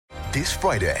This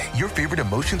Friday, your favorite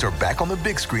emotions are back on the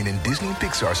big screen in Disney and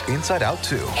Pixar's Inside Out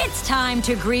 2. It's time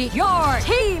to greet your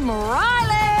Team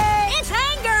Riley. It's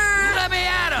anger. Let me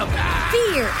at him.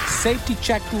 Fear. Safety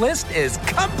checklist is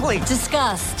complete.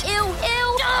 Disgust. Ew.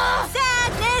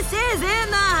 Sadness is in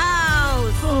the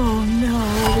house. Oh, no.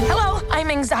 Hello, I'm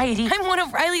anxiety. I'm one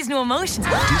of Riley's new emotions.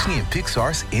 Disney and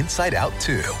Pixar's Inside Out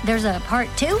 2. There's a part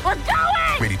 2? We're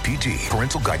going! Rated PG.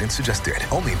 Parental guidance suggested.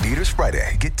 Only in theaters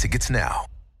Friday. Get tickets now.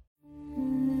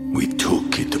 We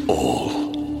took it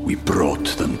all. We brought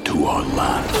them to our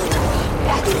land.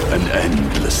 An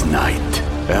endless night,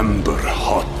 ember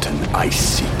hot and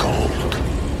icy cold.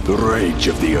 The rage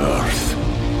of the earth.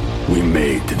 We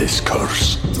made this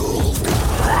curse.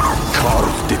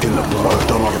 Carved it in the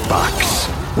blood on our backs.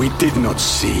 We did not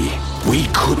see. We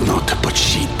could not, but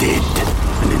she did.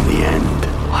 And in the end...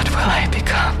 What will I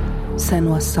become?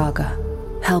 Senua's Saga.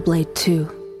 Hellblade 2.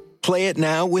 Play it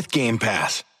now with Game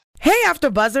Pass. Hey,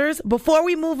 AfterBuzzers! Before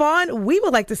we move on, we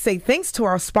would like to say thanks to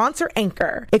our sponsor,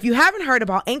 Anchor. If you haven't heard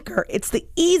about Anchor, it's the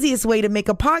easiest way to make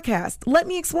a podcast. Let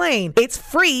me explain. It's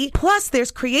free, plus there's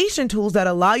creation tools that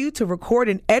allow you to record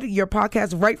and edit your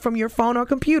podcast right from your phone or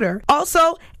computer.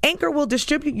 Also, Anchor will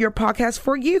distribute your podcast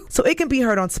for you, so it can be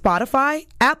heard on Spotify,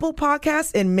 Apple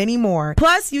Podcasts, and many more.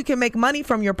 Plus, you can make money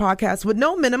from your podcast with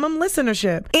no minimum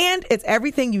listenership. And it's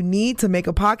everything you need to make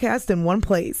a podcast in one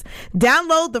place.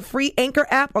 Download the free Anchor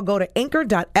app or go to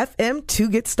anchor.fm to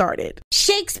get started.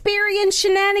 Shakespearean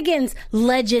shenanigans,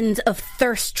 legends of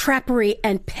thirst trappery,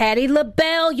 and Patti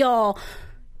LaBelle, y'all.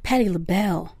 Patti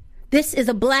LaBelle. This is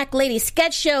a Black Lady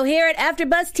sketch show here at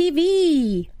AfterBuzz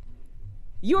TV.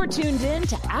 You're tuned in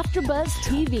to AfterBuzz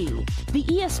TV, the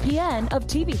ESPN of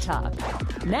TV talk.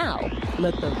 Now,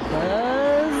 let the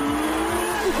buzz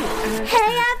begin.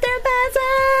 Hey,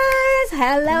 AfterBuzzers!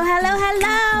 Hello.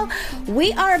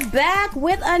 We are back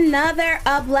with another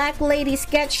Black Lady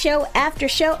sketch show after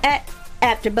show at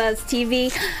AfterBuzz TV.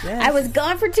 Yes. I was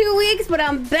gone for 2 weeks, but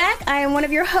I'm back. I am one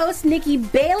of your hosts, Nikki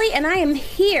Bailey, and I am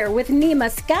here with Nima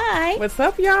Sky. What's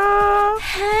up, y'all?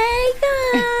 Hey,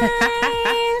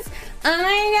 guys. Oh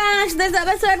my gosh, this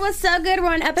episode was so good.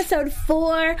 We're on episode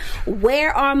 4.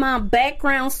 Where are my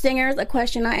background singers? A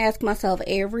question I ask myself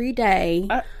every day.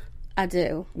 I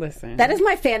do. Listen. That is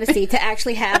my fantasy, to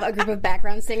actually have a group of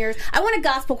background singers. I want a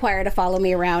gospel choir to follow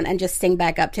me around and just sing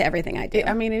back up to everything I do.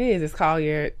 It is. It's called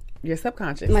your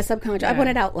subconscious. My subconscious. Yeah. I want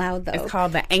it out loud, though. It's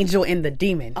called The Angel and the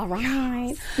Demon. All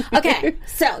right. Okay,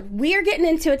 so we are getting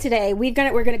into it today. We're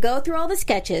gonna go through all the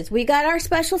sketches. We got our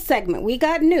special segment. We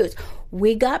got news.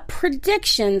 We got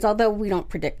predictions, although we don't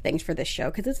predict things for this show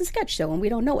because it's a sketch show and we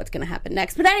don't know what's going to happen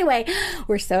next. But anyway,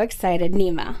 we're so excited.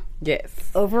 Nima. Yes.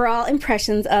 Overall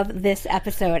impressions of this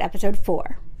episode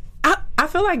 4. I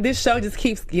feel like this show just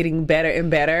keeps getting better and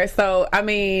better. So,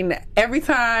 every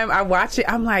time I watch it,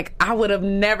 I'm like, I would have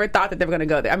never thought that they were going to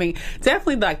go there.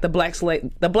 Definitely like the Black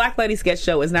Lady sketch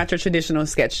show is not your traditional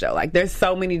sketch show. Like, there's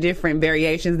so many different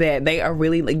variations that they are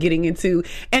really getting into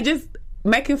and just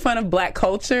making fun of Black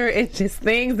culture and just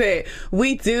things that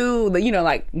we do,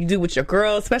 like you do with your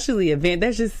girls, especially the event.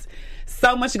 There's just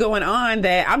so much going on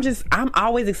that I'm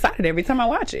always excited every time I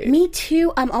watch it. Me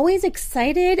too. I'm always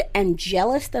excited and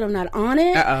jealous that I'm not on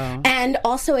it. And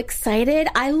also excited.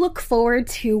 I look forward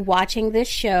to watching this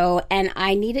show, and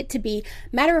I need it to be,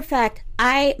 matter of fact,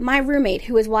 my roommate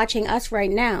who is watching us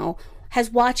right now has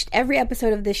watched every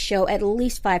episode of this show at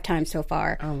least 5 times so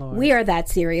far. Oh, Lord. We are that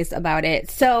serious about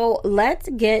it. So let's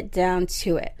get down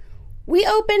to it. We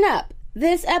open up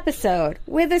this episode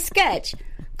with a sketch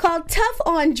called Tough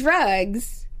on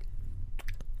Drugs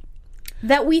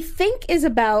that we think is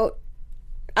about...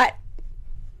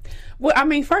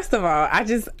 first of all, I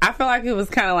feel like it was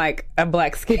kind of like a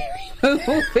Black Scary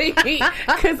Movie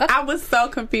because I was so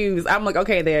confused. I'm like,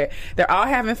 okay, they're all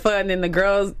having fun, and the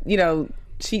girls,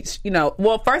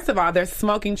 well, first of all, they're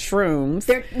smoking shrooms.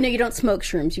 No, you don't smoke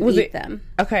shrooms. You eat them.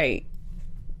 Okay.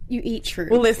 You eat shrooms.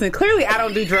 Well, listen, clearly I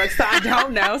don't do drugs, so I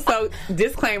don't know. So,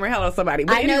 disclaimer, hello, somebody.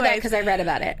 But I know that because I read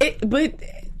about it. But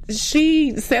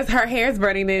she says her hair's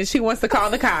burning and she wants to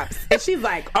call the cops. And she's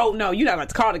like, oh, no, you're not going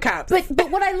to call the cops. But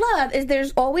what I love is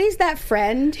there's always that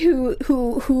friend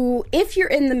who, if you're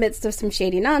in the midst of some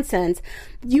shady nonsense,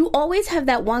 you always have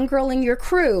that one girl in your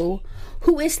crew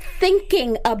who is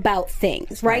thinking about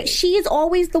things, right? She is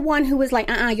always the one who is like,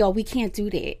 y'all, we can't do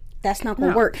that. That's not going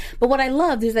to work. But what I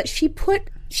loved is that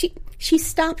she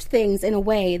stopped things in a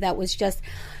way that was just,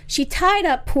 she tied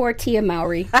up poor Tia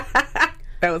Mowry.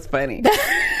 That was funny.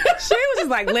 She was just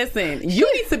like, listen,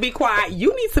 you need to be quiet.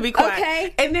 You need to be quiet.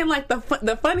 Okay. And then, like,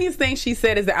 the funniest thing she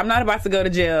said is that I'm not about to go to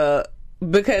jail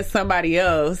because somebody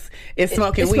else is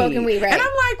smoking weed. Smoking weed, right. And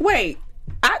I'm like, wait,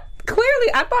 clearly,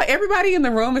 I thought everybody in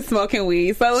the room is smoking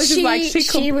weed, so it was just like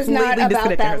she was not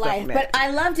about that life. But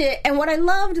I loved it, and what I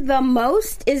loved the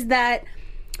most is that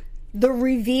the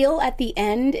reveal at the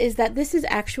end is that this is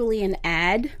actually an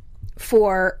ad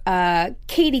for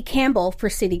Katie Campbell for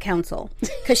city council,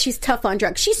 because she's tough on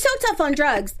drugs. She's so tough on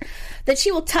drugs that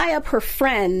she will tie up her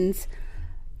friends,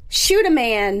 shoot a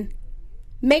man,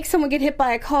 make someone get hit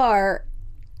by a car,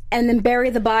 and then bury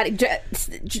the body,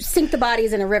 sink the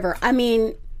bodies in a river. I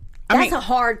mean, that's a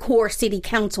hardcore city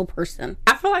council person.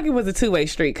 I feel like it was a two-way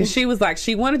street, because she was like,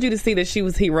 she wanted you to see that she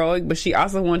was heroic, but she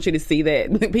also wanted you to see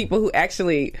that the people who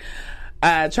actually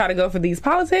try to go for these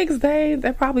politics,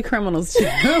 they're probably criminals too.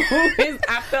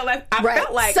 I felt like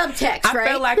subtext. I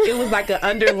felt like it was like an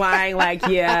underlying, like,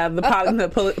 yeah, the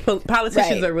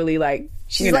politicians are really like.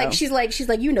 She's like,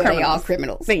 you know, they all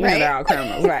criminals. You know, they're all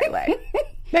criminals, right?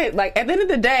 Like, at the end of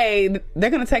the day, they're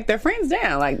gonna take their friends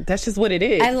down. Like, that's just what it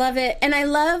is. I love it, and I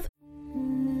love.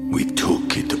 We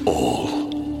took it all.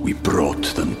 We brought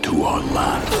them to our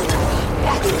land.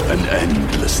 An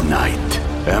endless night,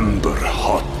 ember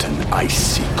hot and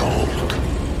icy cold.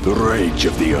 The rage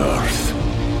of the earth.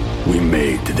 We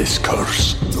made this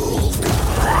curse.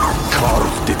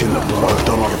 Carved it in the blood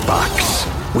on our backs.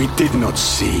 We did not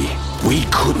see. We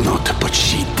could not, but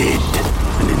she did.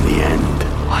 And in the end,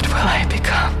 what will I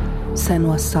become?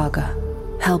 Senua's Saga.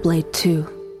 Hellblade 2.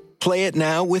 Play it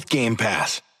now with Game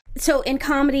Pass. So in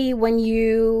comedy, when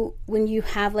you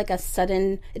have like a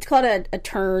sudden, it's called a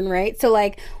turn, right? So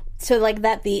like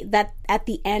that at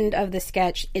the end of the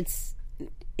sketch, it's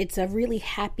a really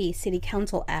happy city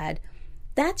council ad.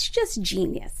 That's just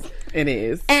genius. It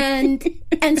is. And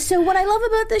so what I love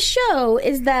about this show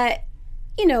is that,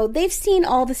 you know, they've seen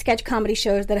all the sketch comedy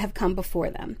shows that have come before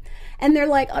them. And they're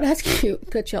like, oh, that's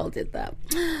cute that y'all did that.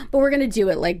 But we're going to do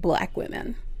it like black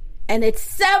women. And it's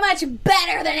so much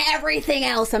better than everything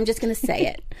else. I'm just going to say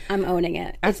it. I'm owning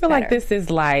it. I feel like this is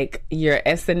like your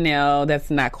SNL that's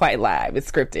not quite live.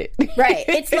 It's scripted. Right.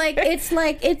 It's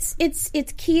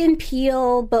Key and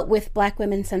Peele, but with black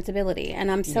women sensibility.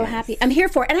 And I'm so happy. I'm here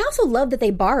for it. And I also love that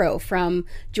they borrow from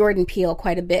Jordan Peele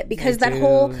quite a bit, because that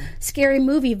whole Scary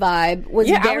Movie vibe was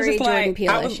very Jordan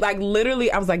Peele-ish. I was like, literally,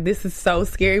 I was like, this is so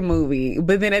Scary Movie.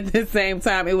 But then at the same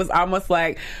time, it was almost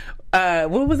like,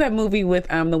 what was that movie with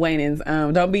the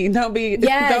Wayans? Don't be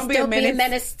a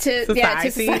menace to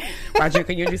society. Roger,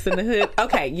 can you just in the hood?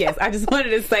 Okay, yes. I just wanted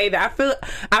to say that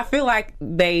I feel like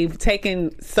they've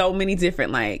taken so many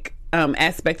different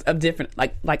aspects of different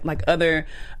like other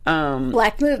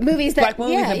black movies and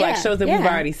black shows that we've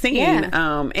already seen,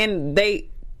 and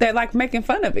they're like making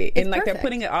fun of it, and like they're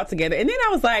putting it all together. And then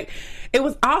I was like, it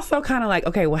was also kind of like,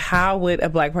 okay, well, how would a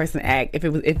black person act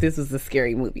if this was a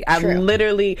scary movie? I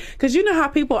literally, because you know how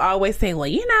people always say, well,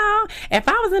 you know, if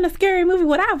I was in a scary movie,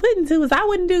 what I wouldn't do is I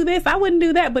wouldn't do this, I wouldn't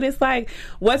do that. But it's like,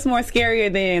 what's more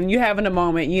scarier than you having a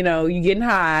moment, you know, you getting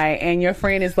high and your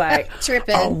friend is like,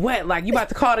 tripping. Oh, what? Like, you about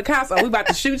to call the cops? Or we about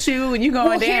to shoot you and you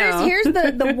going down? Here's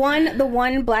the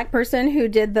one black person who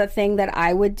did the thing that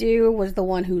I would do was the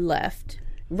one who left.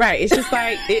 Right. It's just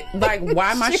like,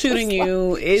 why am I shooting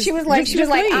you? She was like,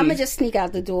 I'm going to just sneak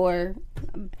out the door.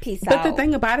 Peace out. But the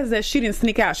thing about it is that she didn't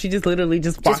sneak out. She just literally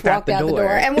just walked out the door.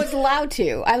 And was allowed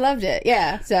to. I loved it.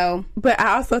 Yeah. So. But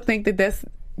I also think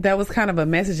that was kind of a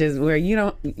message where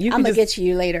I'm going to get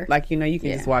you later. Like, you know, you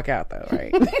can just walk out though,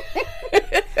 right?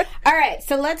 All right.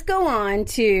 So let's go on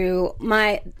to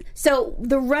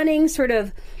the running sort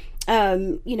of,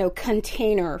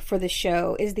 container for the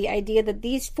show is the idea that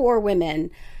these four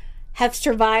women have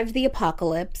survived the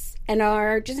apocalypse and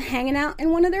are just hanging out in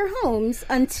one of their homes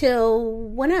until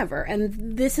whenever.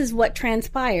 And this is what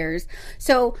transpires.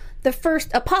 So the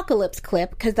first apocalypse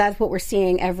clip, because that's what we're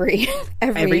seeing every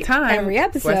time, every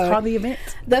episode. What's called the event?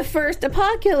 The first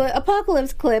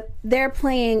apocalypse clip, they're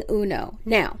playing Uno.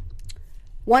 Now,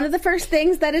 one of the first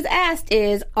things that is asked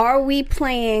is, are we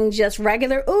playing just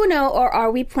regular Uno or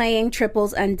are we playing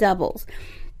triples and doubles?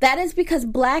 That is because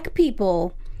black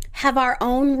people have our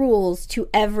own rules to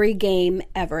every game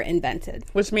ever invented.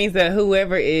 Which means that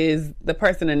whoever is the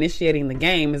person initiating the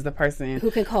game is the person who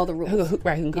can call the rules. Who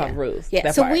can call the rules.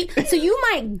 Yeah. So you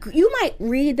might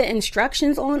read the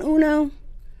instructions on Uno,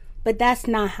 but that's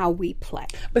not how we play.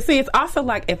 But see, it's also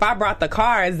like if I brought the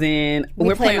cards in,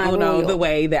 we're playing Uno the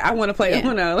way that I want to play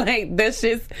Uno. Like that's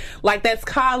just like that's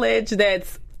college.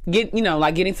 That's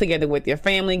getting together with your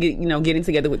family. Getting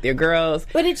together with your girls.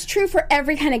 But it's true for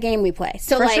every kind of game we play.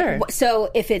 So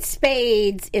so if it's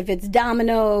spades, if it's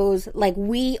dominoes, like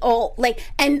we all like,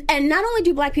 and not only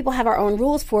do black people have our own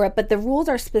rules for it, but the rules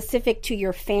are specific to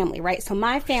your family, right? So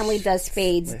my family does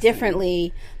spades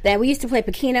differently than we used to play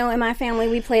Pacino in my family.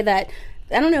 We play that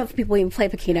I don't know if people even play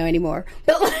Pekino anymore,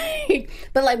 but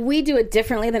like we do it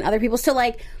differently than other people. So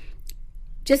like,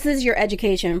 just as your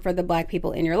education for the black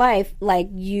people in your life, like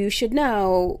you should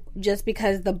know, just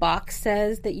because the box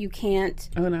says that you can't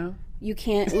Uno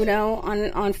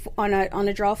on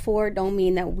a draw 4, don't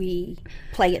mean that we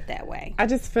play it that way. I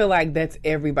just feel like that's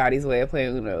everybody's way of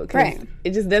playing Uno. Right.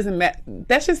 It just doesn't matter.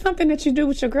 That's just something that you do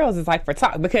with your girls. It's like for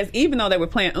talk. Because even though they were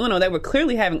playing Uno, they were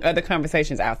clearly having other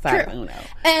conversations outside of Uno.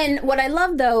 And what I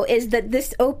love, though, is that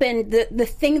this opened, the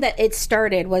thing that it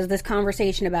started was this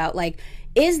conversation about, like,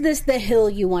 is this the hill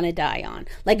you want to die on?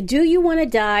 Like, do you want to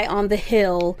die on the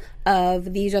hill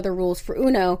of these are the rules for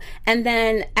Uno? And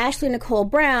then Ashley Nicole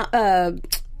Brown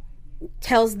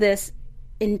tells this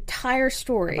entire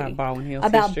story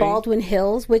about Baldwin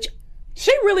Hills, which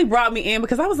she really brought me in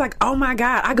because I was like, oh my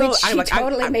God. I go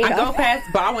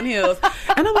past Baldwin Hills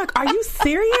and I'm like, are you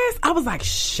serious? I was like,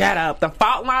 shut up. The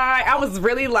fault line. I was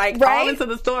really like all into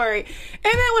the story. And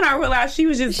then when I realized she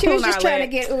was just trying to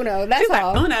get Uno. That's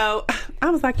all. Like, Uno. I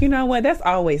was like, you know what? That's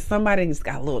always somebody who's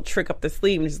got a little trick up the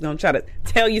sleeve and just going to try to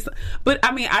tell you something. But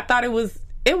I mean, I thought it was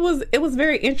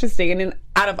very interesting. And then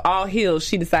out of all hills,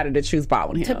 she decided to choose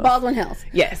Baldwin Hills. To Baldwin Hills.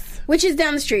 Yes. Which is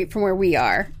down the street from where we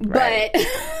are. Right.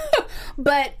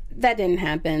 But that didn't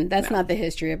happen. That's not the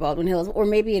history of Baldwin Hills. Or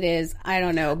maybe it is. I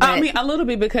don't know. But I mean, a little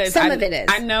bit because some of it is.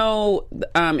 I know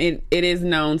it is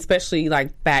known, especially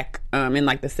like back in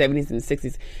like the 70s and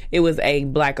 60s, it was a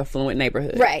black affluent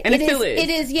neighborhood. Right. And it still is. It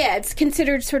is, yeah. It's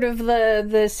considered sort of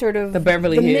the sort of the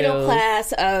Beverly Hills. Middle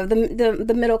class of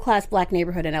the middle class black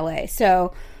neighborhood in LA.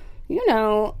 So, you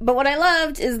know, but what I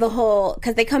loved is the whole,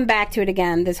 because they come back to it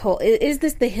again, this whole, is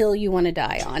this the hill you want to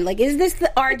die on? Like, is this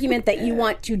the argument that you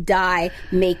want to die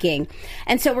making?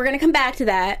 And so we're going to come back to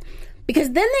that, because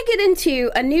then they get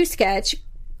into a new sketch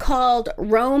called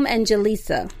Rome and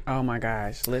Jaleesa. Oh my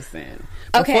gosh, listen.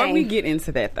 Okay. Before we get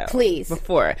into that though. Please.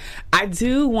 I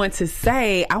do want to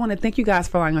say, I want to thank you guys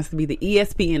for allowing us to be the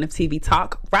ESPN of TV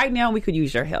Talk. Right now, we could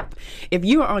use your help. If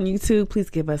you are on YouTube, please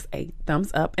give us a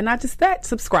thumbs up. And not just that,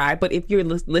 subscribe. But if you're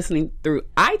listening through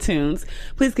iTunes,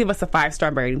 please give us a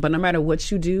 5-star rating. But no matter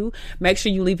what you do, make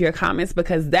sure you leave your comments,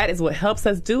 because that is what helps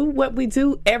us do what we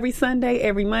do every Sunday,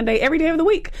 every Monday, every day of the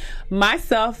week.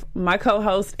 Myself, my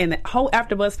co-host, and the whole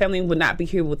AfterBuzz family would not be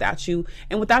here without you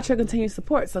and without your continued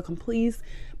support. So please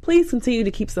continue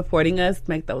to keep supporting us.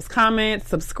 Make those comments,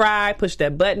 subscribe, push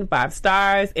that button, 5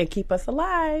 stars, and keep us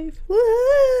alive.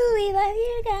 Woohoo! We love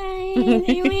you guys.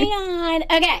 Oh my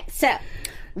God. Okay, so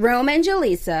Rome and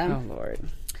Jaleesa. Oh Lord.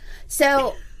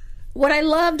 So what I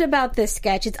loved about this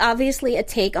sketch, it's obviously a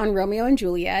take on Romeo and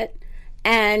Juliet.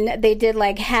 And they did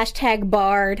like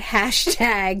 #Bard,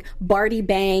 #Barty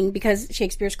Bang, because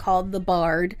Shakespeare's called the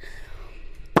Bard.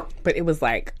 But it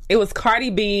was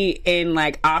Cardi B and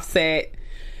like Offset.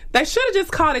 They should have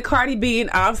just called it Cardi B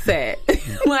and Offset.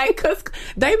 Like, because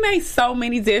they made so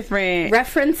many different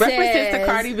references to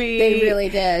Cardi B. They really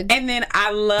did. And then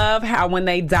I love how when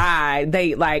they died,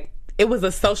 it was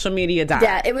a social media die.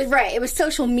 Yeah, it was right. It was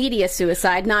social media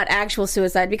suicide, not actual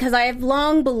suicide, because I have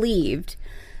long believed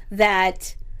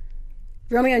that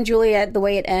Romeo and Juliet, the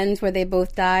way it ends, where they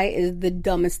both die, is the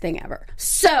dumbest thing ever.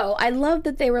 So I love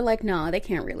that they were like, "No, they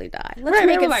can't really die. Let's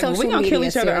make it social media. We're gonna kill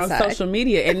each other on social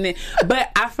media." And then, but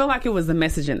I feel like it was a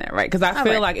message in that, right? Because I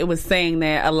feel like it was saying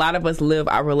that a lot of us live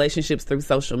our relationships through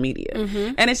social media,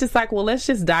 and it's just like, well, let's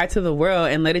just die to the world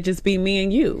and let it just be me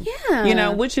and you. Yeah, you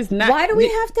know, which is not. Why do we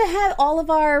have to have all of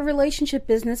our relationship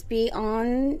business be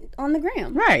on the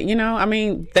gram? Right. You know, I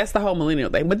mean, that's the whole millennial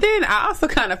thing. But then I also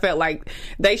kind of felt like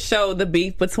they showed the beef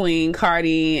between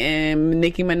Cardi and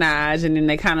Nicki Minaj, and then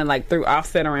they kind of like threw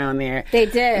Offset around there. They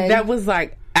did. That was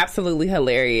like absolutely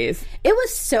hilarious. It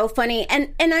was so funny,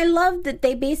 and I love that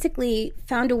they basically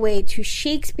found a way to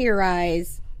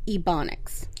Shakespeareize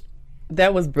Ebonics.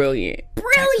 That was brilliant.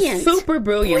 Brilliant. Super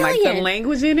brilliant. Like the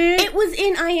language in it. It was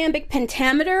in iambic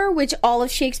pentameter, which all of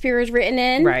Shakespeare is written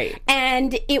in. Right.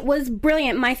 And it was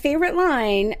brilliant. My favorite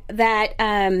line that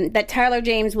Tyler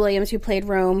James Williams, who played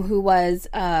Rome, who was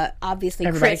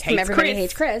obviously Chris from Everybody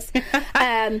Hates Chris,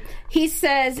 he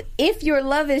says, "If your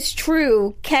love is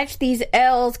true, catch these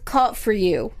L's caught for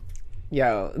you."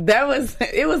 Yo,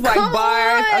 it was like Come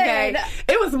bars. on. Okay,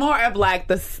 it was more of like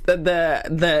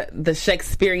the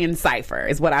Shakespearean cipher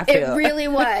is what I feel. It really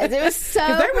was. It was so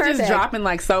because they were perfect. just dropping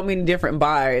like so many different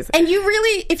bars. And you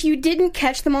really, if you didn't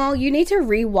catch them all, you need to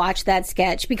rewatch that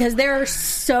sketch, because there are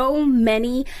so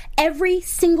many. Every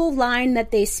single line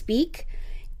that they speak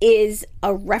is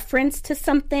a reference to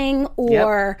something,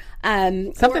 or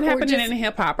something happening in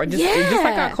hip hop, or just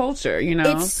like our culture, you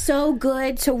know. It's so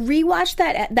good. So rewatch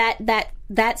that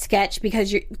that sketch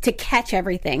because to catch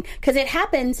everything, because it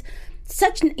happens.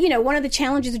 One of the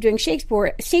challenges of doing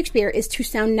Shakespeare is to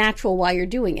sound natural while you're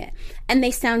doing it, and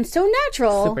they sound so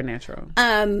natural, supernatural.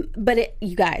 But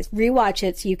you guys rewatch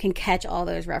it so you can catch all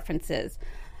those references.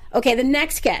 Okay, the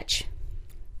next sketch,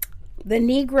 the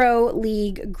Negro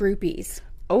League groupies.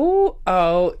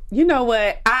 Oh, you know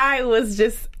what? I was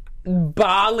just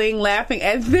bawling laughing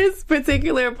at this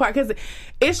particular part because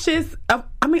it's just,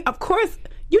 of course,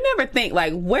 you never think,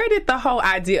 like, where did the whole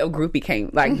idea of groupie came?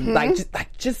 Like,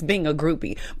 just being a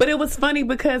groupie. But it was funny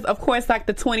because, of course, like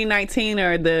the 2019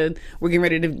 or we're getting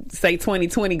ready to say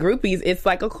 2020 groupies, it's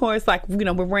like, of course, like,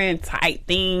 we're wearing tight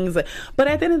things. But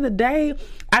at the end of the day,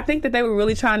 I think that they were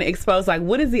really trying to expose, like,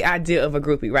 what is the idea of a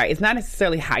groupie, right? It's not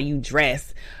necessarily how you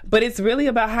dress, but it's really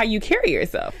about how you carry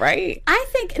yourself, right? I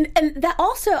think, and that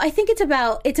also, I think it's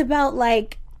about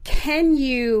like, can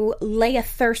you lay a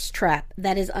thirst trap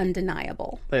that is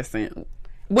undeniable? Listen,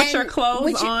 with your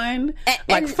clothes on,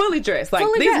 like fully dressed. Like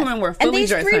these women were fully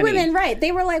dressed. And these three women, right?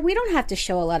 They were like, we don't have to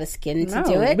show a lot of skin to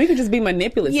do it. We could just be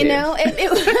manipulative.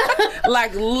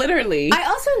 Like literally. I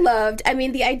also loved,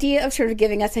 the idea of sort of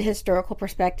giving us a historical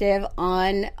perspective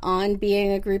on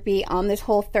being a groupie, on this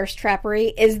whole thirst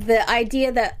trappery, is the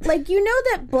idea that, like,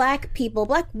 that black people,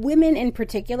 black women in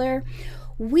particular,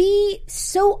 we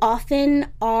so often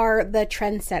are the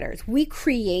trendsetters. We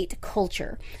create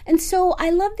culture. And so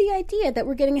I love the idea that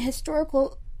we're getting a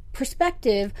historical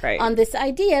perspective on this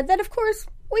idea that, of course,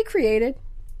 we created.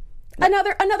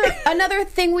 Another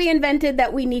thing we invented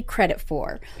that we need credit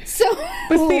for. So,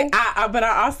 but see,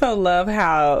 I also love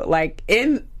how, like,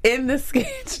 in the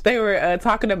sketch they were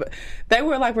talking about, they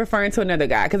were like referring to another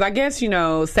guy because I guess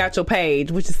Satchel Paige,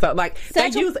 which is so, like they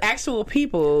use actual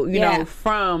people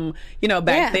from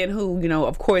back then who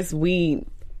of course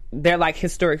they're like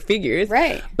historic figures,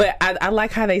 right? But I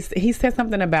like how he said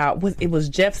something about it was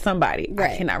Jeff somebody,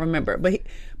 I cannot remember,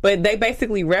 but they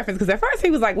basically referenced, because at first he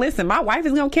was like, listen, my wife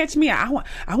is going to catch me. I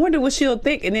wonder what she'll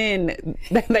think. And then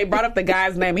they brought up the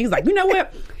guy's name. He's like, you know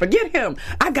what? Forget him.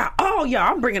 I got all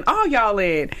y'all. I'm bringing all y'all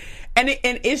in. And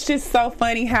it's just so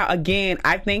funny how, again,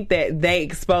 I think that they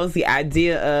expose the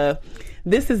idea of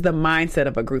this is the mindset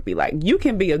of a groupie. Like, you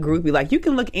can be a groupie. Like, you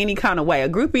can look any kind of way. A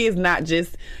groupie is not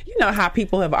just, how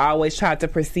people have always tried to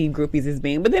perceive groupies as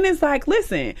being. But then it's like,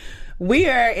 listen, we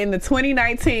are in the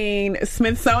 2019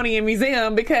 Smithsonian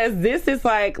Museum because this is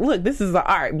like, look, this is an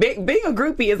art. Being a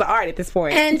groupie is an art at this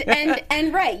point.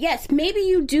 And right, yes, maybe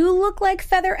you do look like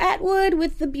Feather Atwood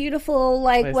with the beautiful,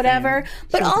 like, whatever.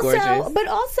 But also,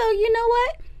 you know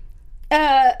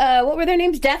what? What were their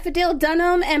names? Daffodil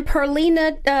Dunham and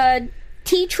Perlina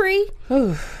Tea Tree.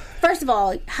 First of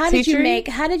all, how did you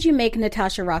make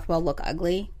Natasha Rothwell look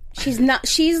ugly? She's not.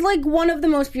 She's like one of the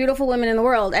most beautiful women in the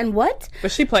world. And what?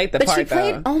 But she played the part,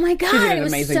 though. Oh my God, she did an it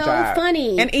was amazing so job.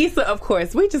 funny. And Issa, of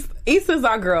course, Issa's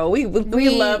our girl. We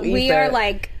love Issa. We are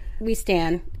like, we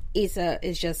stand. Issa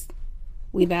is just,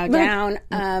 we bow down.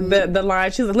 The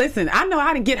line, she's like, listen, I know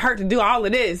I didn't get her to do all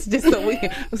of this, just so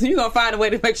you're gonna find a way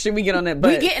to make sure we get on that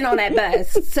bus. We getting on that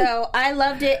bus. So I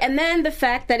loved it, and then the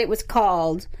fact that it was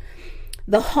called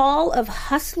the Hall of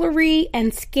Hustlery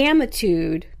and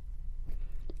Scamitude.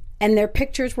 And their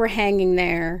pictures were hanging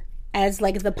there as,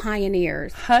 like, the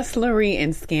pioneers. Hustlery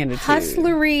and Scamitude.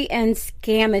 Hustlery and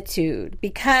Scamitude.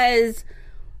 Because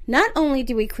not only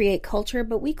do we create culture,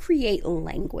 but we create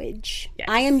language. Yes.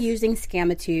 I am using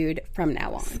Scamitude from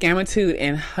now on. Scamitude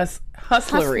and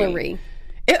hustlery.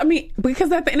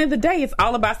 Because at the end of the day, it's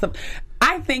all about some.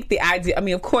 I think the idea,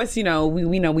 of course, we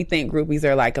think groupies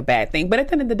are like a bad thing, but at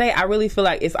the end of the day, I really feel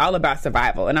like it's all about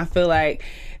survival. And I feel like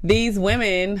these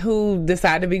women who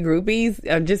decide to be groupies,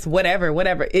 just whatever,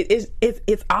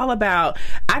 it's all about,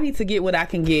 I need to get what I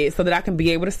can get so that I can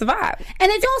be able to survive.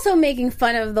 And it's also making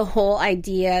fun of the whole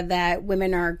idea that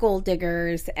women are gold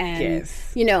diggers and,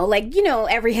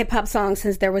 every hip hop song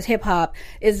since there was hip hop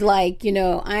is like,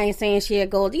 I ain't saying she a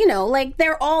gold, like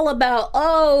they're all about,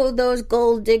 those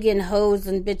gold digging hoes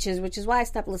and bitches, which is why I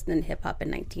stopped listening to hip hop in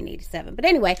 1987. But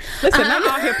anyway, listen, not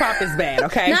all hip hop is bad,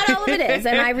 okay? Not all of it is,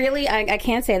 and I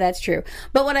can't say that's true.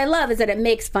 But what I love is that it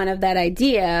makes fun of that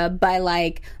idea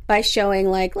by showing,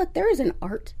 like, look, there is an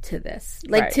art to this.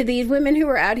 Like, to these women who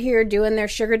are out here doing their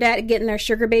sugar daddy, getting their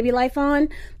sugar baby life on,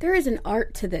 there is an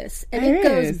art to this, and it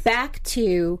goes back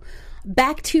to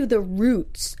the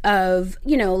roots of,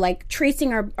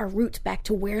 tracing our roots back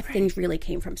to where things really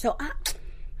came from. So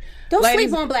don't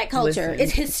sleep on black culture. Listen,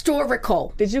 it's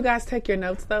historical. Did you guys take your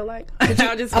notes, though?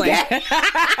 I'll just play. Okay.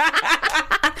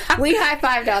 We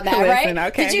high-fived on that, listen, right?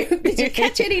 Okay. Did you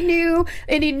catch any new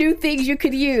things you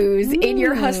could use in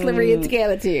your hustlery and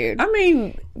scamitude?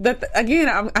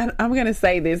 again, I'm going to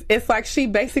say this. It's like she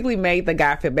basically made the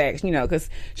guy feel bad, because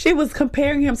she was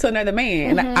comparing him to another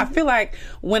man. And I feel like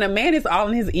when a man is all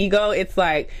in his ego, it's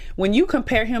like when you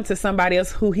compare him to somebody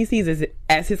else who he sees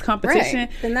as his competition,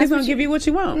 he's going to give you what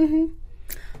you want.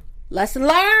 Lesson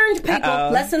learned,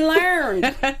 people. Lesson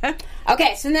learned.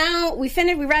 Okay, so now we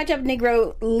wrapped up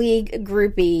Negro League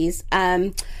groupies.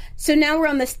 So now we're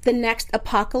on the next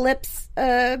apocalypse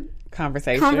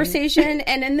conversation.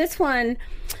 And in this one,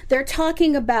 they're still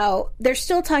talking about,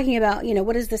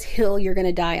 what is this hill you're going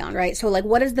to die on, right? So, like,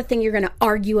 what is the thing you're going to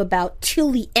argue about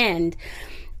till the end?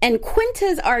 And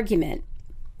Quinta's argument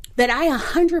that I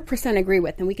 100% agree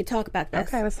with, and we could talk about this.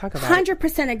 Okay, let's talk about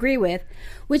 100% agree with,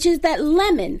 which is that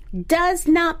lemon does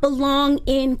not belong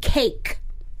in cake.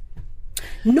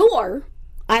 Nor,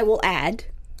 I will add,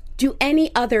 do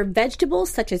any other vegetables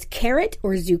such as carrot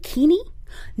or zucchini,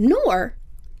 nor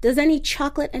does any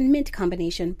chocolate and mint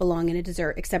combination belong in a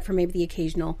dessert, except for maybe the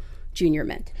occasional junior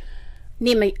mint.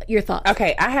 Nima, your thoughts?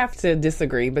 Okay, I have to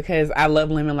disagree because I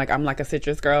love lemon. Like, I'm like a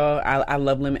citrus girl. I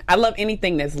love lemon. I love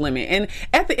anything that's lemon. And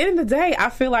at the end of the day, I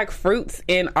feel like fruits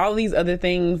and all these other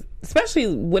things,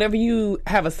 especially whatever you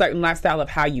have a certain lifestyle of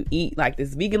how you eat, like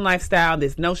this vegan lifestyle,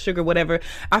 this no sugar, whatever,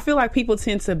 I feel like people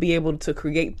tend to be able to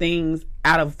create things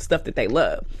out of stuff that they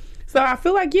love. So I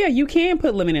feel like, yeah, you can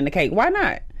put lemon in the cake. Why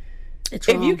not? It's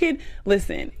wrong. If you could,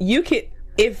 listen, you could...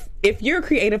 If you're a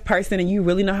creative person and you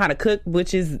really know how to cook,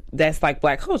 that's like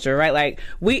Black culture, right? Like,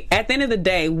 we, at the end of the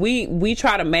day, we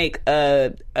try to make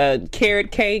a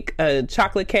carrot cake, a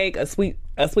chocolate cake, a sweet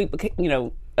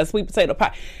potato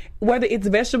pie, whether it's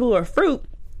vegetable or fruit.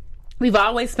 We've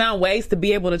always found ways to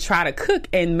be able to try to cook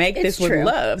and make this with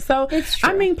love. So,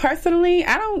 I mean, personally,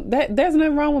 there's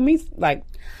nothing wrong with me. Like,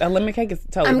 a lemon cake is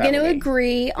totally I'm going to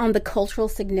agree on the cultural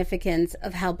significance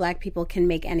of how Black people can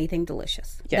make anything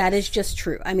delicious. Yes. That is just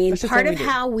true. I mean,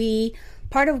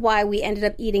 part of why we ended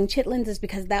up eating chitlins is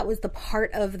because that was the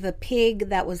part of the pig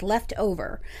that was left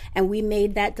over, and we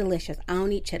made that delicious. I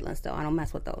don't eat chitlins, though. I don't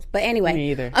mess with those. But anyway. Me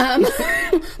either.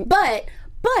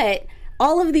 But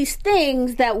all of these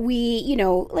things that we,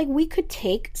 we could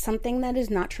take something that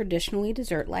is not traditionally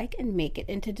dessert-like and make it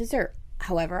into dessert.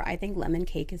 However, I think lemon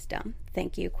cake is dumb.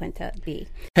 Thank you, Quinta B.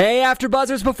 Hey,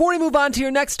 AfterBuzzers, before we move on to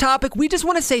your next topic, we just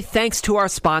want to say thanks to our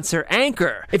sponsor,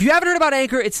 Anchor. If you haven't heard about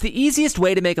Anchor, it's the easiest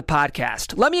way to make a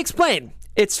podcast. Let me explain.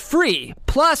 It's free.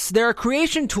 Plus, there are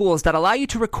creation tools that allow you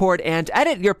to record and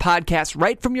edit your podcast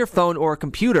right from your phone or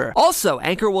computer. Also,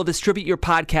 Anchor will distribute your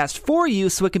podcast for you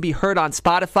so it can be heard on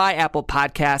Spotify, Apple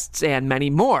Podcasts, and many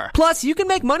more. Plus, you can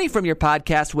make money from your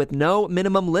podcast with no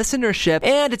minimum listenership,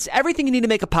 and it's everything you need to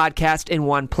make a podcast in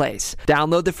one place.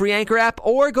 Download the free Anchor app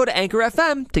or go to Anchor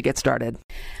FM to get started.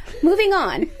 Moving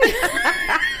on.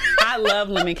 I love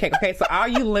lemon cake. Okay, so all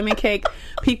you lemon cake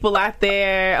people out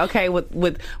there, okay, with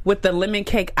the lemon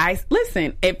cake ice.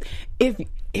 Listen, if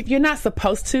you're not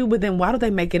supposed to, but then why do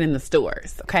they make it in the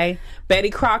stores? Okay, Betty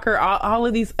Crocker, all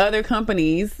of these other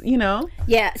companies,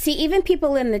 Yeah. See, even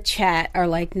people in the chat are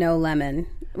like, no lemon.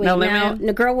 Wait, no lemon?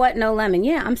 No, girl, what? No lemon.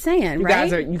 Yeah, I'm saying, you right?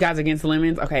 You guys are against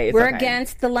lemons? Okay, we're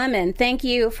against the lemon. Thank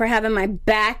you for having my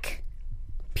back.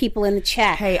 People in the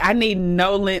chat. Hey, I need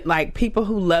people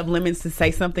who love lemons to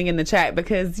say something in the chat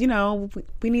because,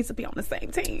 we need to be on the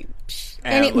same team.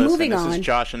 And moving on. This is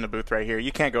Josh in the booth right here.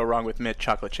 You can't go wrong with mint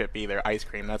chocolate chip either. Ice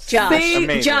cream. That's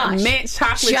amazing. Josh. Mint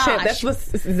chocolate chip. That's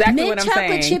exactly what I'm saying.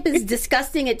 Mint chocolate chip is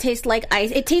disgusting. It tastes like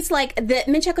ice. It tastes like the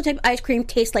mint chocolate chip ice cream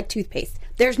tastes like toothpaste.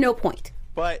 There's no point.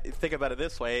 But think about it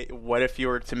this way. What if you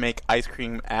were to make ice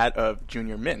cream out of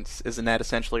Junior Mints? Isn't that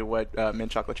essentially what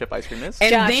mint chocolate chip ice cream is?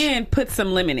 And then put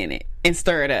some lemon in it and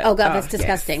stir it up. Oh, God, that's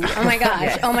disgusting. Yes. Oh, my gosh.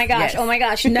 Yes. Oh, my gosh. Yes. Oh, my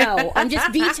gosh. No. I'm just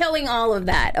vetoing all of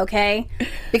that, okay?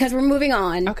 Because we're moving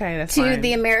on to fine.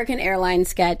 The American Airlines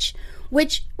sketch,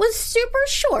 which was super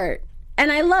short.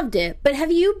 And I loved it. But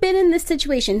have you been in this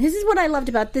situation? This is what I loved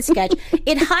about this sketch.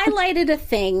 It highlighted a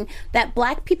thing that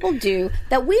Black people do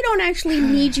that we don't actually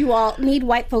need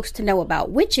white folks to know about,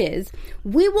 which is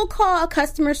we will call a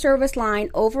customer service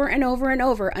line over and over and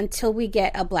over until we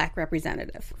get a Black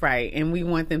representative. Right. And we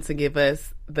want them to give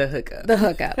us the hookup. The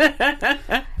hookup.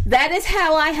 That is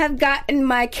how I have gotten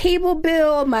my cable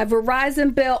bill, my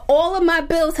Verizon bill. All of my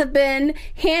bills have been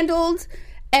handled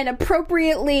and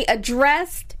appropriately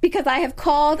addressed because I have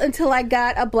called until I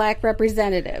got a Black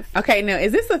representative. Okay, now,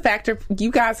 is this a factor?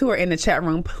 You guys who are in the chat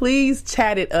room, please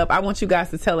chat it up. I want you guys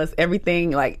to tell us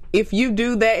everything. Like, if you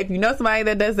do that, if you know somebody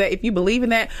that does that, if you believe in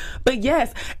that. But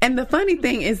yes, and the funny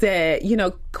thing is that,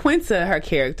 Quinta, her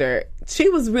character, she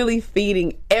was really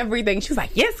feeding everything. She was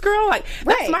like, yes, girl. Like,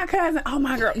 that's my cousin. Oh,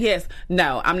 my girl. Yes.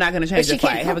 No, I'm not going to change your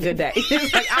flight. Have a good day.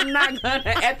 It's like, I'm not going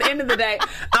to, at the end of the day,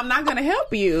 I'm not going to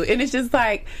help you. And it's just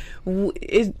like,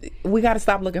 we got to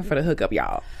stop looking for the hookup,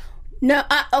 y'all. No,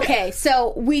 okay,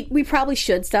 so we probably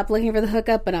should stop looking for the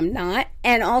hookup, but I'm not.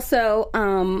 And also,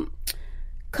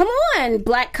 come on,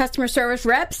 black customer service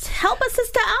reps, help a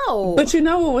sister out. But you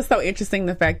know what was so interesting?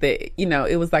 The fact that, you know,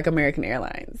 it was like American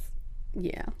Airlines.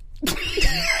 Yeah.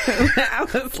 I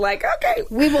was like, okay.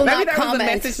 We will Maybe not comment. There was a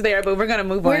message there, but we're going to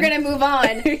move on. We're going to move on.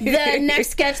 The next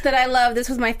sketch that I love, this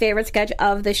was my favorite sketch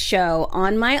of the show,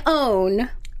 On My Own.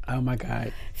 Oh, my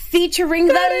God. Featuring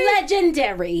the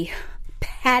legendary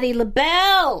Patti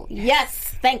LaBelle. Yes,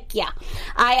 thank you.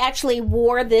 I actually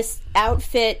wore this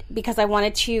outfit because I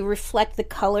wanted to reflect the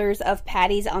colors of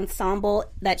Patti's ensemble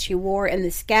that she wore in the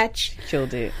sketch.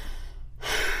 Killed it.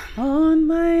 On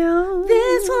my own.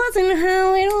 This wasn't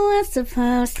how it was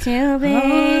supposed to be. On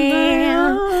my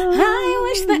own.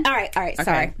 I wish that. All right. Okay.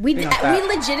 Sorry. We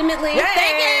legitimately.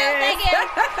 Yes. Thank you.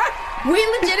 We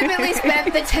legitimately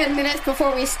spent the 10 minutes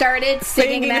before we started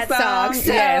singing that song.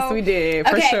 So, yes, we did,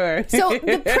 for sure. So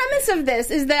the premise of this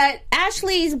is that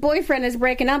Ashley's boyfriend is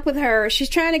breaking up with her. She's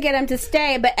trying to get him to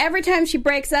stay, but every time she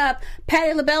breaks up,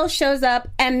 Patti LaBelle shows up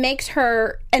and makes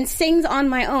her and sings On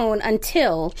My Own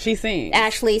until she sings.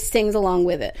 Ashley sings along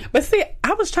with it. But see,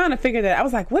 I was trying to figure that. I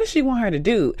was like, what does she want her to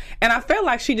do? And I felt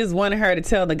like she just wanted her to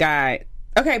tell the guy,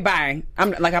 okay, bye.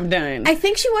 I'm done. I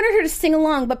think she wanted her to sing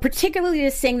along, but particularly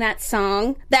to sing that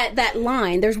song, that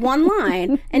line. There's one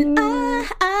line, and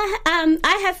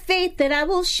I have faith that I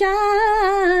will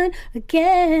shine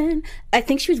again. I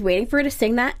think she was waiting for her to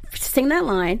sing that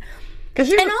line.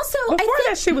 Before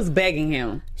that, she was begging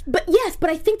him. But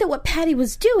I think that what Patti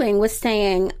was doing was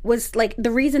like the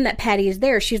reason that Patti is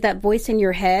there, she's that voice in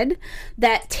your head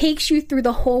that takes you through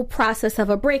the whole process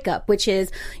of a breakup, which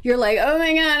is you're like, oh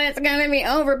my God, it's gonna be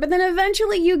over. But then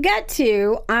eventually you get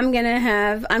to, I'm gonna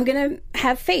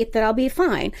have faith that I'll be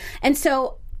fine. And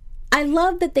so I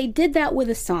love that they did that with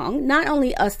a song, not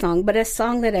only a song, but a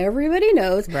song that everybody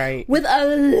knows, right? With a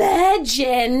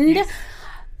legend. Yes.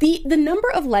 The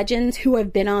number of legends who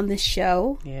have been on this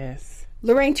show. Yes.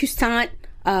 Lorraine Toussaint,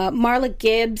 Marla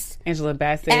Gibbs, Angela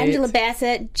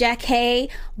Bassett, Jack Hay.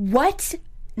 What?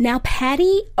 Now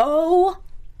Patti? Oh,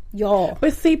 y'all.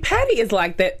 But see, Patti is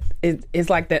like that. Is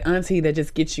like that auntie that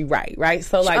just gets you right?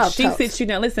 So like she sits you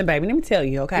down. Listen, baby, let me tell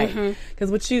you, okay?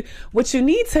 Because what you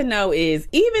need to know is,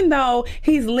 even though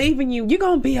he's leaving you, you're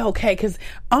gonna be okay. Because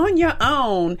on your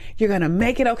own, you're gonna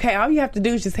make it okay. All you have to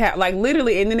do is just have, like,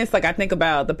 literally. And then it's like, I think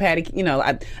about the Patti. You know,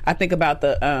 I think about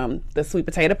the sweet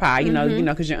potato pie. You know,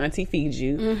 because your auntie feeds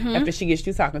you after she gets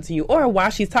you talking to you, or while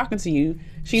she's talking to you,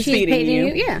 she's feeding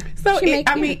you. Yeah. So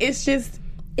it's just,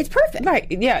 it's perfect. Right?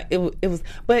 Yeah. It was,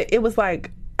 but it was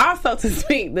like. Also, to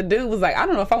speak, the dude was like, I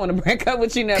don't know if I want to break up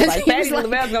with you now. Like, Patti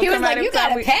LaBelle's going to come out and you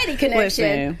got a Patti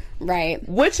connection. Right.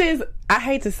 Which is, I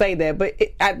hate to say that, but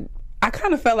I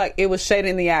kind of felt like it was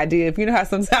shading the idea. If you know how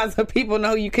sometimes the people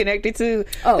know who you connected to,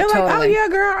 they're like, oh yeah,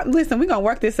 girl, listen, we're going to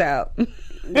work this out.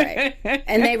 Right.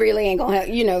 And they really ain't going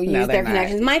to, use their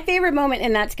connections. My favorite moment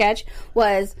in that sketch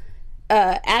was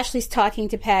Ashley's talking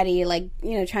to Patti, like,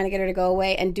 trying to get her to go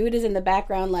away, and dude is in the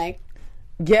background like,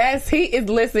 yes, he is.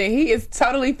 Listen, he is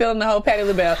totally feeling the whole Patti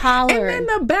LaBelle. Hollering. And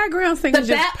then the background singers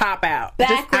just pop out.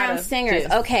 Background singers.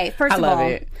 Okay, first of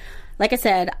all, like I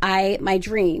said, my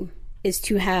dream is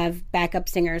to have backup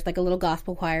singers, like a little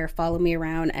gospel choir, follow me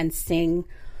around and sing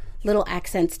little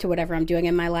accents to whatever I'm doing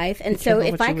in my life. And so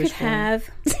if I could have,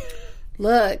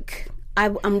 look,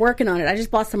 I'm working on it. I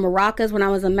just bought some maracas when I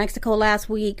was in Mexico last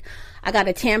week. I got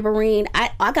a tambourine.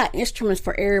 I got instruments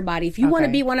for everybody. If you want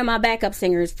to be one of my backup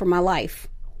singers for my life,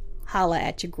 holla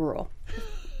at your girl.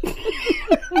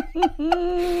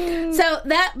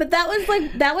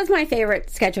 that was my favorite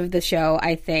sketch of the show,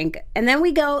 I think. And then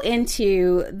we go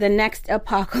into the next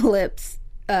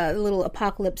little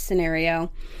apocalypse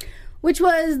scenario, which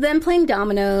was them playing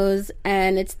dominoes,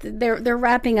 and they're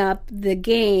wrapping up the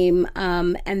game,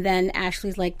 and then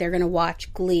Ashley's like, they're gonna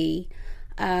watch Glee.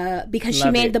 Because she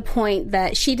made the point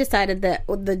that she decided that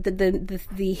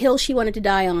the hill she wanted to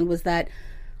die on was that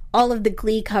all of the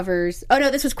Glee covers. Oh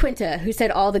no, this was Quinta who said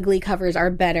all the Glee covers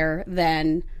are better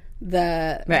than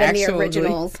the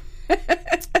originals.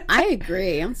 I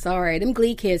agree. I'm sorry, them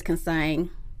Glee kids can sing.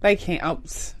 They can't,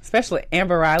 especially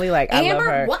Amber Riley. Like, I love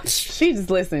her. What? She just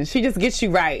listens. She just gets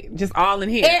you right. Just all in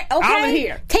here. Okay. All in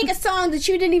here. Take a song that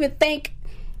you didn't even think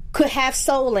could have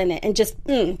soul in it, and just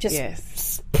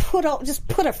put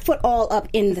a foot all up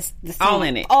in the song.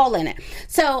 All in it.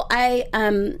 So I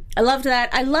loved that.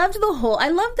 I loved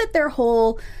that their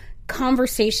whole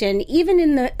conversation, even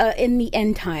in the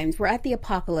end times. We're at the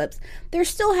apocalypse. They're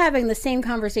still having the same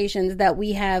conversations that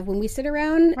we have when we sit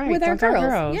around with our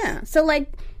girls. Yeah. So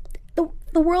like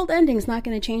the world ending is not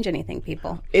going to change anything,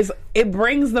 people. It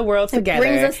brings the world together. It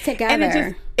brings us together.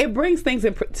 And it brings things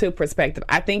into perspective.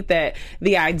 I think that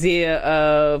the idea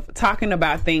of talking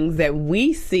about things that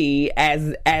we see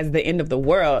as the end of the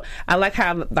world, I like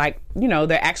how, like, you know,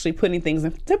 they're actually putting things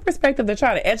into perspective. They're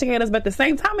trying to educate us, but at the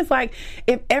same time, it's like,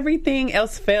 if everything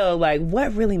else failed, like,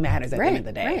 what really matters at the end of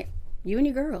the day? Right. You and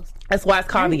your girls. That's why it's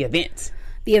called the event.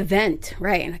 The event,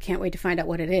 right, and I can't wait to find out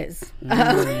what it is.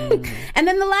 And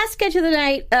then the last sketch of the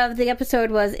night of the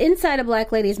episode was Inside a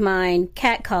Black Lady's Mind,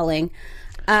 catcalling.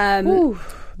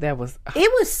 That was...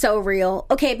 It was so real.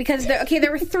 Okay, because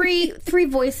there were three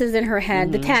voices in her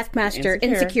head, the Taskmaster,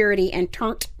 Insecurity, and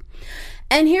Turnt.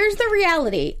 And here's the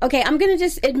reality. Okay, I'm going to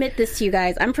just admit this to you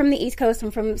guys. I'm from the East Coast.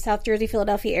 I'm from South Jersey,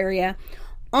 Philadelphia area.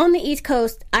 On the East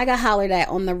Coast, I got hollered at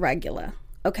on the regular,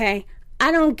 okay?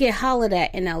 I don't get hollered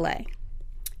at in L.A.,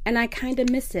 and I kind of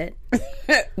miss it.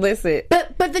 Listen.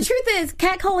 But the truth is,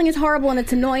 catcalling is horrible and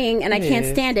it's annoying and I can't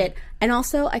stand it. And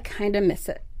also, I kind of miss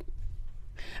it.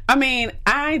 I mean,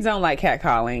 I don't like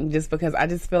catcalling just because I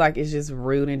just feel like it's just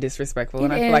rude and disrespectful.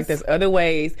 And I feel like there's other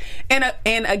ways. And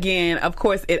again, of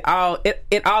course, it all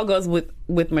goes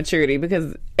with maturity,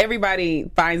 because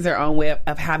everybody finds their own way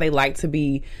of how they like to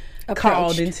be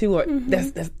called into. Or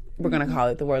that's we're going to call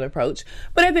it the word approach.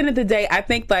 But at the end of the day, I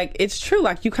think, like, it's true.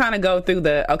 Like, you kind of go through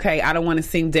the, okay, I don't want to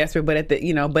seem desperate, but at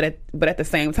the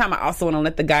same time, I also want to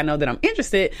let the guy know that I'm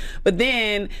interested. But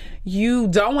then you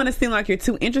don't want to seem like you're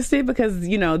too interested, because,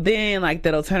 you know, then, like,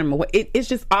 that'll turn him away. It's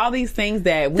just all these things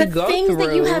that we go through. The things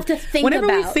that you have to think about.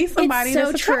 Whenever we see somebody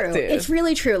that's attractive. True. It's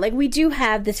really true. Like, we do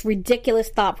have this ridiculous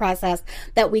thought process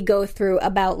that we go through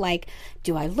about, like,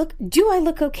 do I look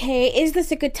okay? Is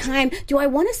this a good time? Do I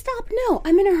want to stop? No,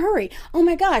 I'm in a hurry. Oh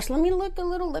my gosh, let me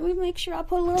make sure I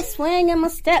put a little swing in my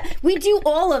step. We do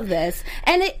all of this.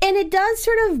 And it does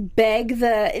sort of beg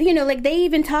the, you know, like, they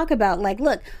even talk about, like,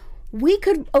 look, we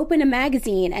could open a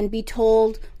magazine and be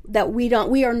told that we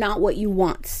are not what you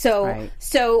want. So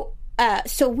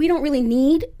we don't really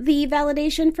need the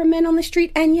validation from men on the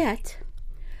street, and yet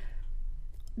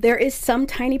there is some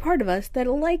tiny part of us that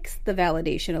likes the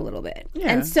validation a little bit. Yeah.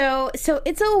 And so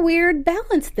it's a weird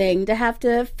balance thing to have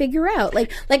to figure out.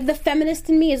 Like the feminist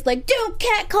in me is like, don't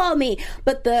catcall me.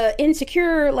 But the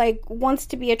insecure, like, wants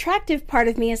to be attractive part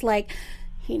of me is like,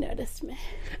 he noticed me.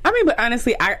 I mean, but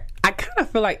honestly, I kind of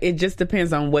feel like it just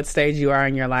depends on what stage you are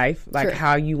in your life, like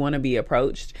how you want to be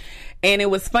approached. And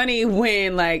it was funny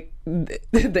when, like,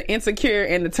 the insecure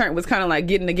and the turn was kind of like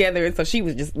getting together, and so she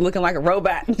was just looking like a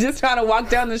robot, just trying to walk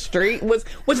down the street, which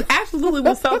absolutely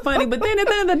was so funny. But then at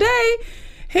the end of the day,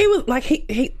 he was like,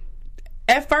 he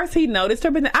at first he noticed her,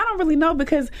 but then I don't really know,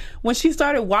 because when she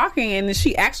started walking and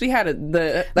she actually had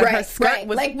her skirt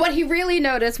was like, what he really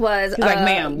noticed was like,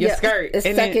 ma'am, your skirt is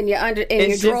stuck in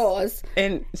your drawers,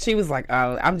 and she was like,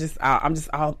 oh, I'm just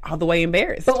all the way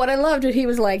embarrassed. But what I loved, he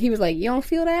was like, you don't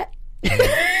feel that.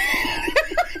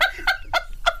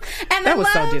 And that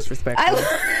was so disrespectful.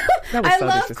 I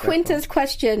love Quinta's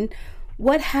question: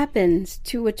 what happens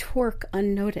to a twerk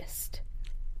unnoticed?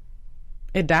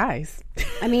 It dies.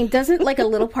 I mean, doesn't, like, a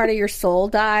little part of your soul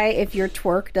die if your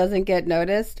twerk doesn't get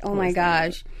noticed? Oh my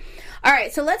gosh. All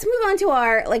right, so let's move on to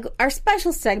our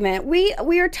special segment.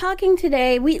 We are talking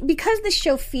today, because this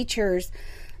show features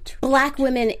Black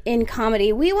women in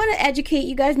comedy, we want to educate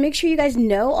you guys, make sure you guys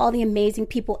know all the amazing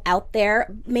people out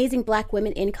there, amazing Black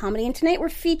women in comedy. And tonight we're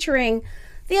featuring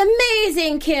the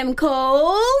amazing Kim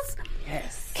Coles.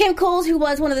 Yes. Kim Coles, who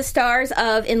was one of the stars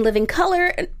of Living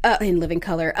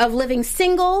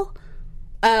Single,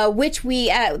 which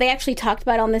they actually talked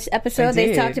about on this episode.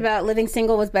 They talked about Living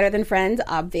Single was better than Friends,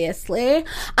 obviously.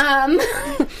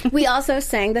 We also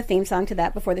sang the theme song to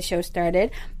that before the show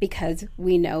started, because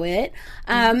we know it.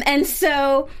 And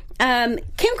so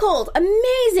Kim Coles,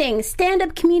 amazing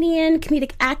stand-up comedian,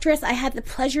 comedic actress. I had the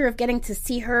pleasure of getting to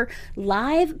see her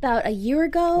live about a year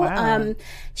ago. Wow.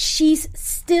 She's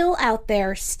still out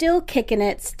there, still kicking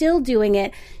it, still doing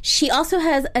it. She also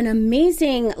has an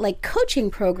amazing, like,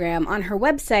 coaching program on her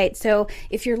website. So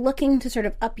if you're looking to sort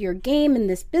of up your game in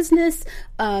this business,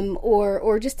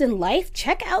 or just in life,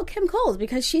 check out Kim Coles,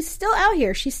 because she's still out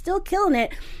here. She's still killing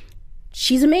it.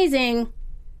 She's amazing.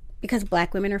 Because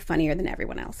Black women are funnier than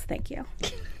everyone else. Thank you.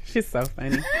 She's so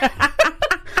funny.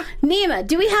 Nima,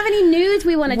 do we have any news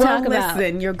we want to talk about?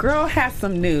 Listen, your girl has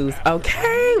some news,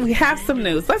 okay? We have some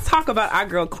news. Let's talk about our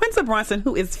girl, Quinta Brunson,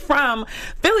 who is from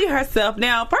Philly herself.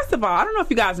 Now, first of all, I don't know if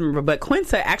you guys remember, but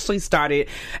Quinta actually started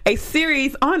a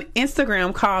series on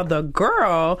Instagram called The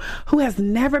Girl Who Has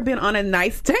Never Been on a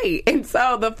Nice Date. And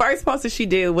so the first post that she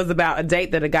did was about a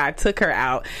date that a guy took her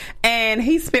out, and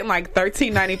he spent like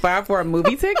 $13.95 for a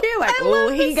movie ticket. Like,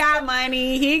 oh, he got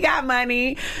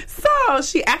money. So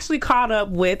she actually called up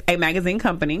with a magazine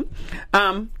company,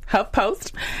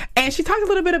 HuffPost, and she talked a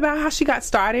little bit about how she got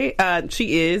started.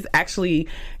 She is actually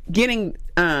getting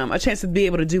a chance to be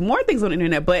able to do more things on the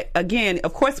internet. But again,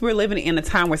 of course, we're living in a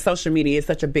time where social media is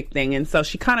such a big thing. And so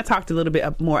she kind of talked a little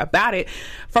bit more about it.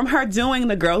 From her doing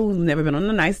The Girl Who's Never Been on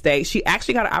a Nice Date, she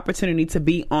actually got an opportunity to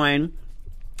be on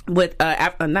with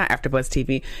not AfterBuzz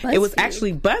TV. It was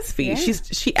actually BuzzFeed. Yeah.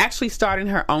 She actually started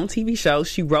her own TV show.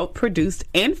 She wrote, produced,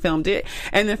 and filmed it.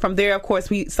 And then from there, of course,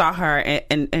 we saw her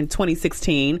in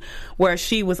 2016, where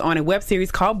she was on a web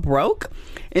series called Broke.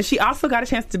 And she also got a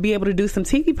chance to be able to do some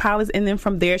TV pilots. And then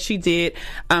from there, she did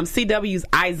CW's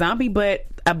iZombie. But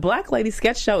A Black Lady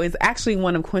Sketch Show is actually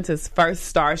one of Quinta's first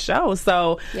star shows.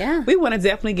 So we want to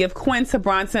definitely give Quinta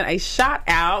Brunson a shout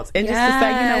out and just to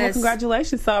say, well,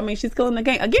 congratulations. So, I mean, she's still in the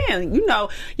game. Again,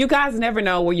 you guys never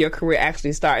know where your career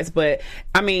actually starts. But,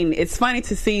 I mean, it's funny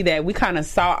to see that we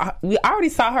already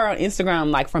saw her on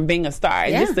Instagram, like, from being a star.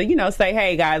 And just to, say,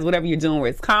 hey, guys, whatever you're doing, whether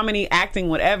it's comedy, acting,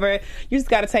 whatever, you just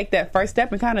got to take that first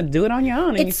step and kind of do it on your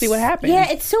own, and you see what happens. Yeah,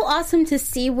 it's so awesome to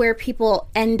see where people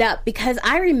end up, because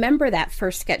I remember that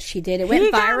first sketch she did. It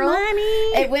went viral.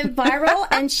 It went viral,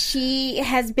 and she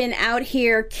has been out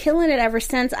here killing it ever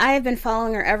since. I have been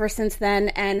following her ever since then,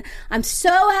 and I'm so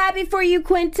happy for you,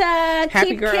 Quinta.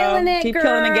 Happy girl. Killing it, Keep girl.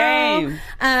 killing the game.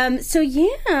 So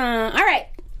yeah. All right.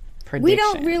 We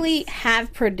don't really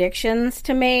have predictions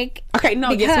to make. Okay, no,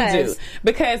 yes we do.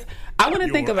 Because I want to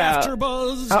think about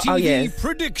AfterBuzz TV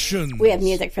predictions. We have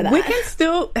music for that. We can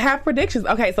still have predictions.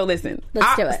 Okay, so listen.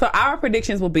 Let's do it. So our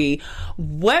predictions will be,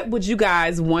 what would you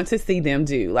guys want to see them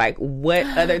do? Like, what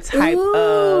other type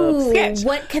of sketch?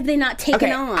 What could they not take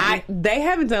on? They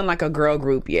haven't done like a girl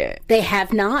group yet. They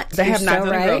have not. They have not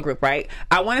done a girl group, right?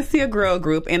 I want to see a girl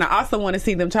group, and I also want to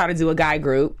see them try to do a guy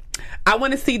group. I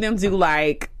want to see them do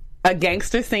like a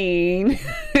gangster scene.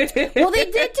 Well, they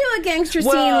did do a gangster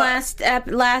scene last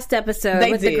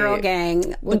episode with the girl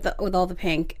gang with all the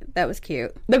pink. That was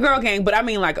cute. The girl gang, but I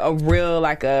mean like a real,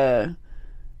 like a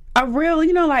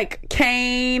real, like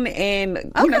Kane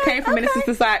and Kane from Menace to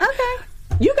Society. Okay.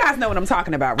 You guys know what I'm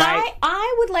talking about, right?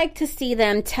 I would like to see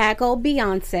them tackle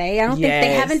Beyonce. I don't think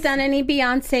they haven't done any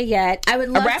Beyonce yet. I would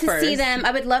love to see them.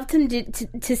 I would love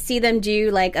to see them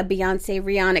do like a Beyonce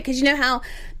Rihanna, because you know how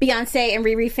Beyonce and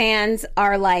Riri fans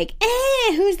are like,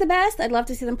 who's the best? I'd love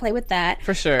to see them play with that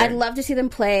for sure. I'd love to see them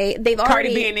play. They've Cardi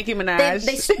already B and Nicki Minaj.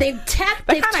 They've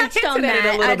touched on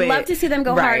that. I'd love to see them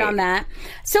go hard on that.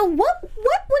 So what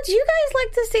would you guys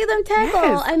like to see them tackle?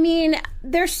 Yes. I mean,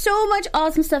 there's so much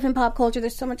awesome stuff in pop culture.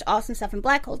 There's so much awesome stuff in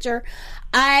Black culture.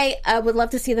 I would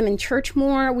love to see them in church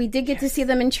more. We did get to see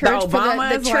them in church for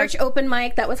the church open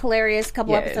mic. That was hilarious a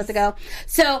couple episodes ago.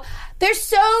 So there's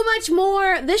so much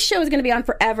more. This show is going to be on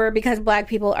forever because Black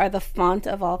people are the font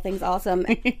of all things awesome.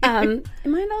 Am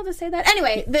I allowed to say that?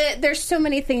 Anyway, there's so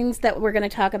many things that we're going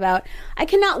to talk about. I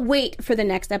cannot wait for the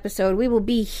next episode. We will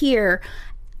be here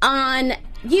on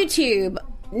YouTube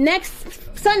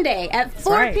next Sunday at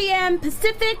 4 p.m.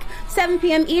 Pacific, 7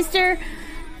 p.m. Eastern.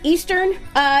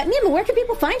 Nima, where can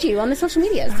people find you on the social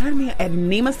medias? Find me at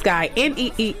Nima Sky,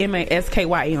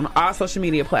 NeemaSkye on all social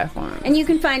media platforms. And you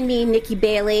can find me, Nikki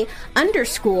Bailey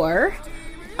 _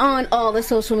 on all the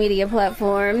social media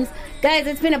platforms. Guys,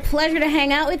 it's been a pleasure to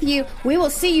hang out with you. We will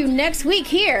see you next week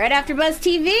here at AfterBuzz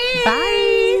TV.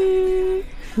 Bye.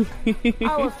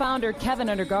 Our founder, Kevin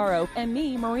Undergaro, and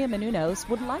me, Maria Menounos,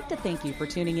 would like to thank you for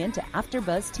tuning in to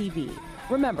AfterBuzz TV.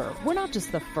 Remember, we're not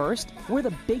just the first, we're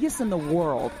the biggest in the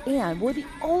world, and we're the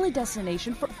only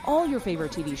destination for all your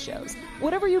favorite TV shows.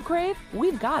 Whatever you crave,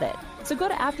 we've got it. So go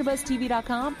to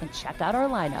AfterBuzzTV.com and check out our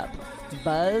lineup.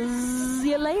 Buzz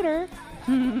you later.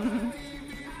 The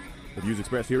views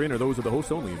expressed herein are those of the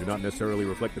hosts only and do not necessarily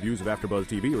reflect the views of AfterBuzz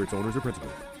TV or its owners or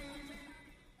principals.